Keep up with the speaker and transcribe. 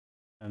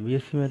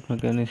b.sc math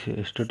mechanics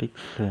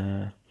statics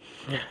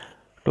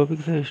topic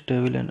है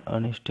stable and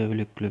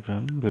unstable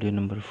equilibrium. Video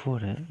number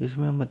 4 है।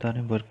 इसमें हम बता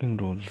रहे हैं वर्किंग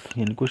रूल्स,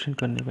 यानी क्वेश्चन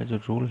करने का जो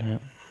रूल है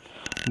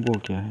वो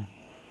क्या है।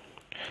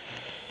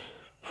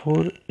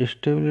 For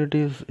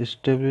stability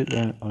stable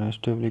and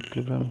unstable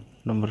equilibrium,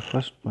 number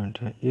first point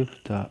है if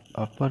the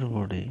upper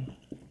body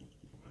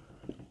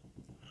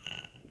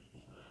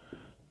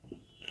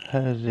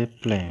has a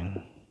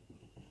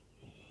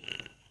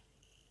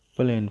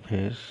plane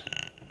face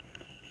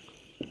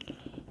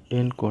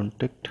in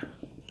contact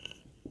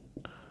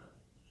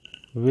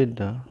with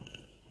the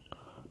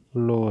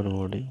lower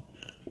body,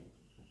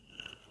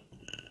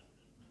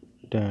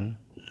 then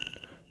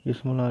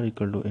small r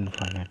equal to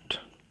infinite.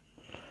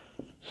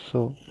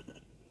 So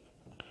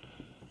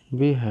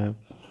we have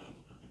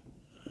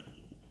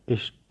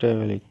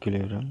stable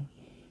equilibrium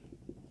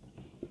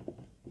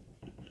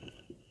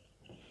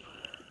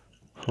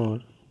for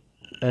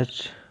h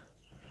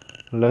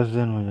less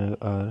than हो जाएगा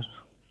r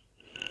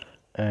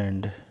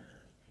and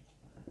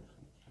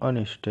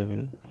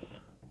unstable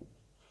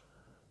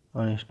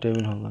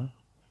होगा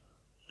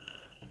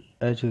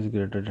h is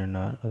greater than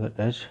r, अगर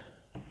h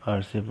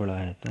r से बड़ा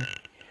है तो।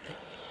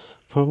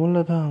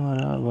 Formula था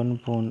हमारा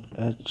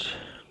 1/h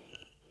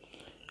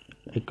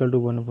equal to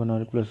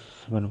 1/r plus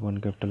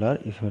 1/R।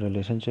 इसमें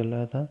रिलेशन चल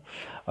रहा था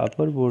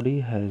upper body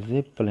has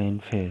a plane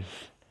face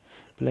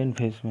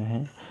में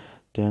है,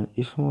 then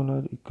small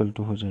r equal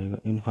to हो जाएगा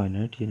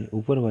इनफाइनाइट, यानी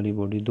ऊपर वाली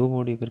बॉडी, दो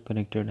बॉडी अगर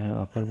कनेक्टेड है,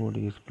 अपर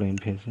बॉडी इस प्लेन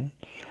फेस है,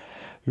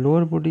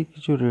 लोअर बॉडी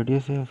की जो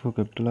रेडियस है उसको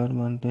कैपिटल आर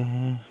मानते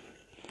हैं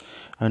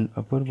एंड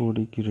अपर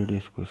बॉडी की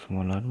रेडियस को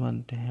स्मॉल आर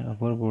मानते हैं।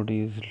 Upper body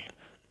is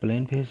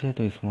plane face है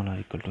तो small are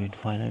equal to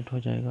infinite हो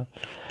जाएगा।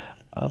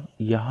 अब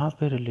यहाँ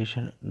पे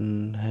रिलेशन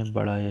है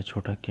बड़ा या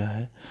छोटा क्या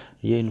है,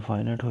 ये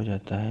इनफाइनाइट हो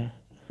जाता है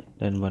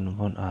देन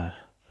 1/r।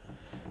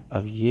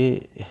 अब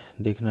ये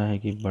देखना है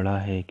कि बड़ा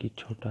है कि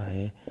छोटा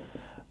है।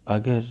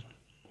 अगर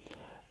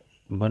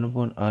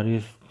 1/r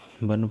is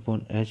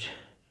 1/h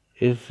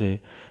is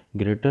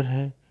greater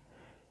है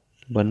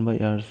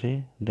 1/r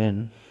से,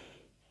 देन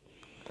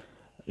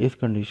इस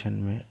कंडीशन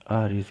में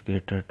r is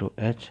greater to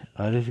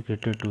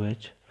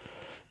h,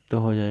 तो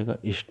हो जाएगा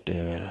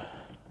स्टेबल,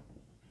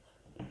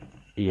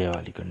 ये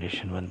वाली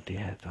कंडीशन बनती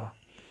है। तो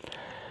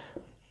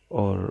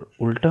और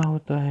उल्टा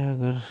होता है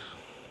अगर,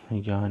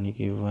 यानी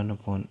कि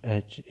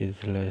 1/h is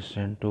less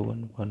than to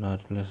 1/r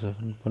plus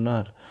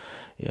 1/r,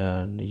 या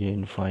ये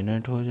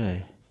इनफाइनाइट हो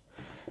जाए,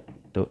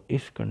 तो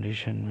इस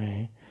कंडीशन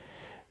में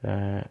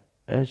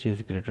h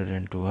is greater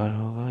than to r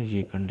होगा,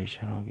 ये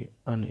कंडीशन होगी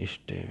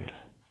unstable.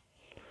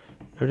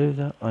 It is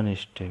the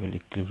unstable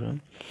equilibrium.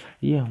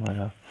 ये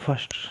हमारा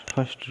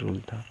फर्स्ट रूल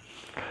था।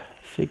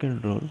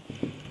 सेकंड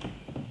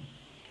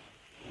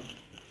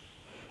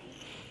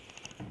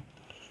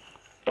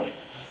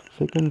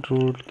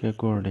रूल के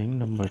according,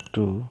 number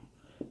 2,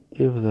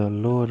 if the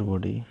lower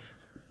body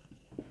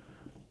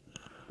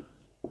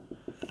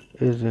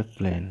is a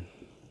plane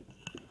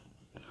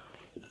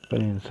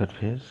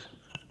surface,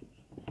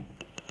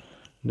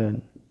 then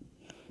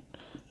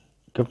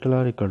capital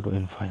R equal to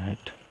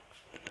infinite.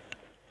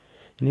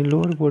 यानी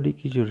lower body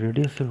की जो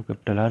रेडियस है वो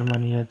कैपिटल R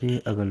मानी जाती है।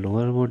 अगर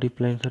लोअर बॉडी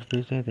प्लेन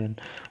सरफेस है देन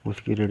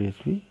उसकी रेडियस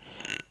भी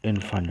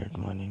इनफाइनाइट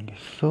मानेंगे।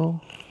 So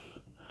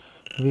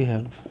we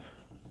have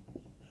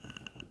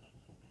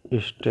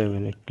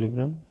stable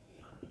equilibrium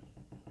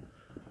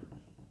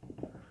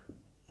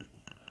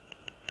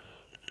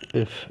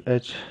if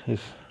h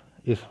is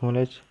small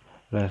h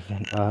less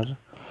than r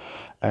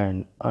and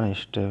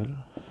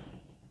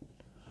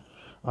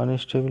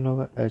unstable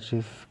होगा h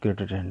is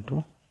greater than to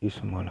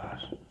small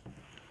r।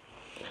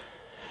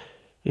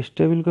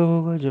 Stable कब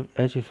होगा, जब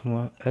h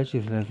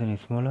is less than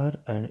small r,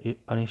 and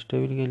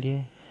unstable के लिए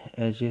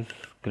h is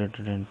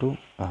greater than to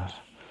r।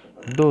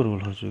 दो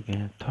rule हो चुके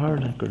हैं।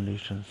 थर्ड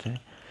कंडीशन से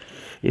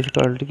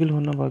इसका आर्टिकल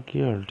होना बाकी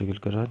है, आर्टिकल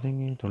करा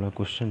देंगे, थोड़ा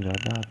क्वेश्चन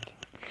ज़्यादा आते।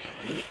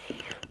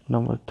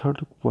 नंबर थर्ड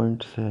पॉइंट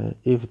है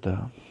if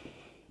the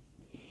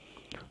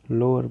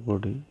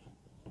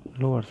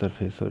lower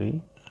surface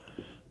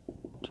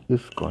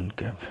is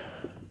concave,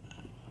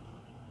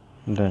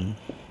 then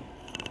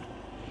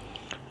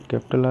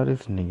capital R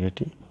is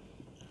negative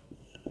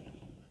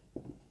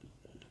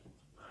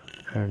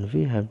and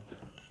we have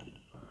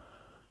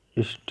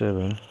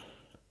stable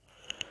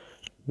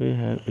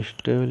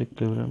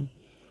equilibrium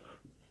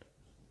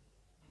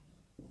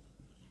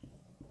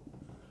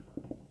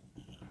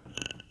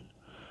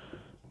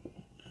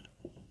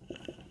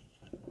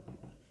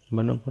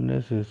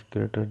 (1/s is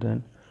greater than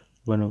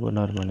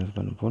 1/r minus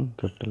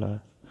 1/R)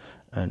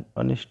 and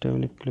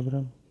unstable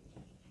equilibrium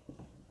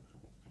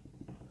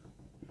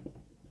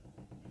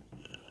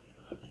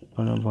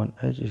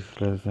 1/h is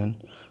less than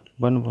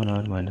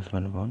 1/r minus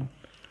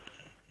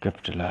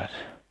 1/R।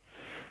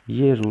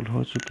 ये rule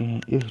हो चुके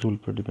हैं। इस rule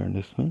पर depend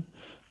इसमें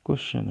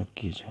question अब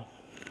कीजिए।